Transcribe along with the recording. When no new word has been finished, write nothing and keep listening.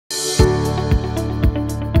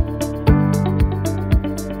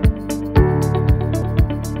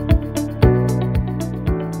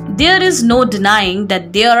There is no denying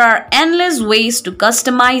that there are endless ways to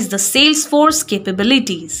customize the Salesforce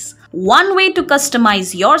capabilities. One way to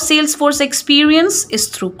customize your Salesforce experience is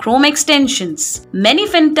through Chrome Extensions. Many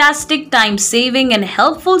fantastic time-saving and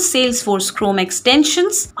helpful Salesforce Chrome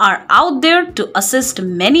Extensions are out there to assist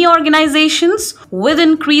many organizations with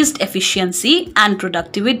increased efficiency and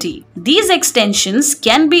productivity. These extensions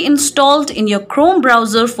can be installed in your Chrome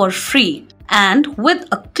browser for free and with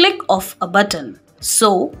a click of a button.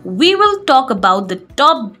 So, we will talk about the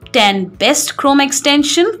top 10 best Chrome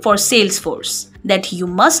extension for Salesforce that you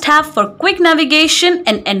must have for quick navigation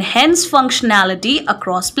and enhanced functionality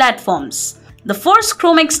across platforms. The first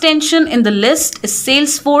Chrome extension in the list is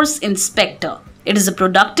Salesforce Inspector. It is a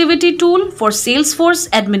productivity tool for Salesforce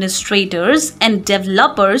administrators and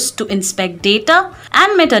developers to inspect data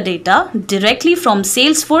and metadata directly from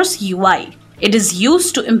Salesforce UI. It is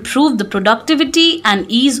used to improve the productivity and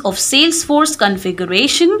ease of Salesforce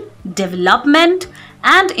configuration, development,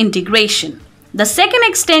 and integration. The second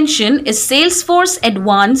extension is Salesforce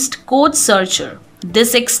Advanced Code Searcher.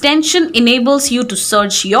 This extension enables you to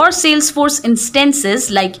search your Salesforce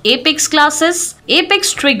instances like Apex classes,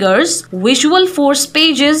 Apex triggers, Visualforce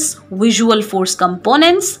pages, Visualforce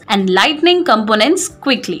components, and Lightning components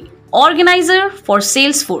quickly. Organizer for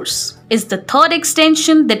Salesforce is the third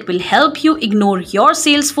extension that will help you ignore your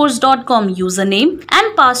Salesforce.com username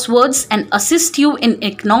and passwords and assist you in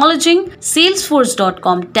acknowledging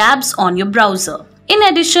Salesforce.com tabs on your browser. In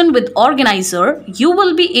addition, with Organizer, you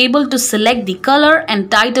will be able to select the color and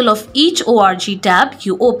title of each ORG tab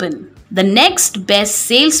you open. The next best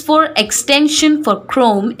Salesforce extension for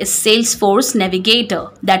Chrome is Salesforce Navigator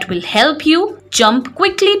that will help you jump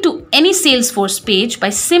quickly to any Salesforce page by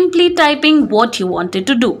simply typing what you wanted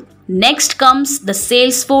to do. Next comes the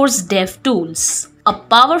Salesforce Dev Tools, a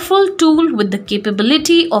powerful tool with the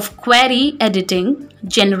capability of query editing,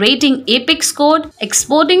 generating Apex code,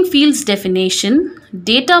 exporting fields definition,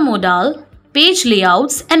 data modal, page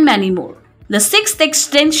layouts, and many more. The sixth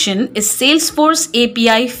extension is Salesforce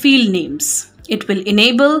API Field Names. It will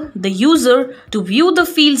enable the user to view the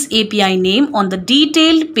field's API name on the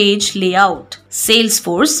detailed page layout.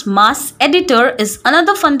 Salesforce Mass Editor is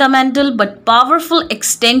another fundamental but powerful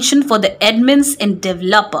extension for the admins and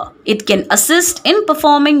developer. It can assist in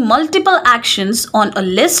performing multiple actions on a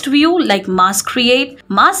list view like mass create,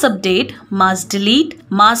 mass update, mass delete,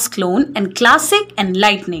 mass clone, and classic and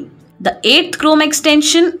lightning. The eighth Chrome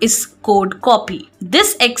extension is Code Copy.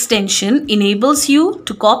 This extension enables you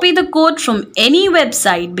to copy the code from any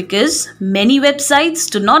website because many websites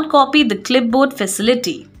do not copy the clipboard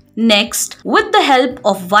facility. Next, with the help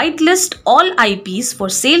of Whitelist All IPs for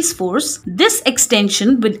Salesforce, this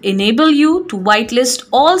extension will enable you to whitelist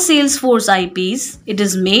all Salesforce IPs. It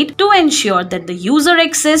is made to ensure that the user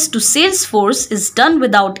access to Salesforce is done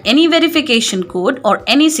without any verification code or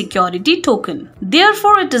any security token.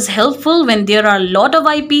 Therefore, it is helpful when there are a lot of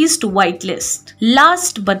IPs to whitelist.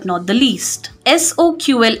 Last but not the least,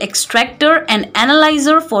 SoQL Extractor, an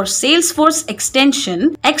analyzer for Salesforce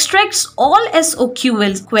extension, extracts all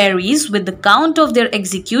SoQL queries with the count of their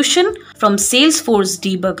execution from Salesforce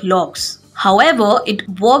debug logs. However, it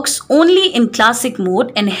works only in classic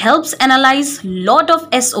mode and helps analyze lot of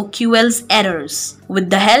SoQL's errors. With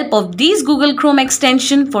the help of these Google Chrome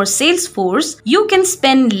extension for Salesforce, you can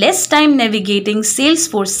spend less time navigating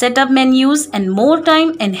Salesforce setup menus and more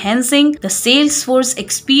time enhancing the Salesforce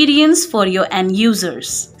experience for your end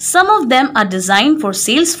users. Some of them are designed for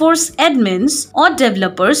Salesforce admins or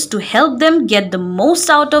developers to help them get the most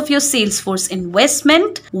out of your Salesforce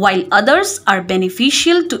investment, while others are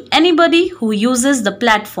beneficial to anybody who uses the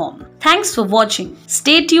platform. Thanks for watching.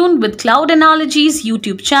 Stay tuned with Cloud Analogy's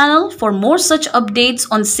YouTube channel for more such updates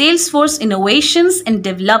on Salesforce innovations and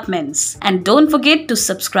developments. And don't forget to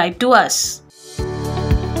subscribe to us.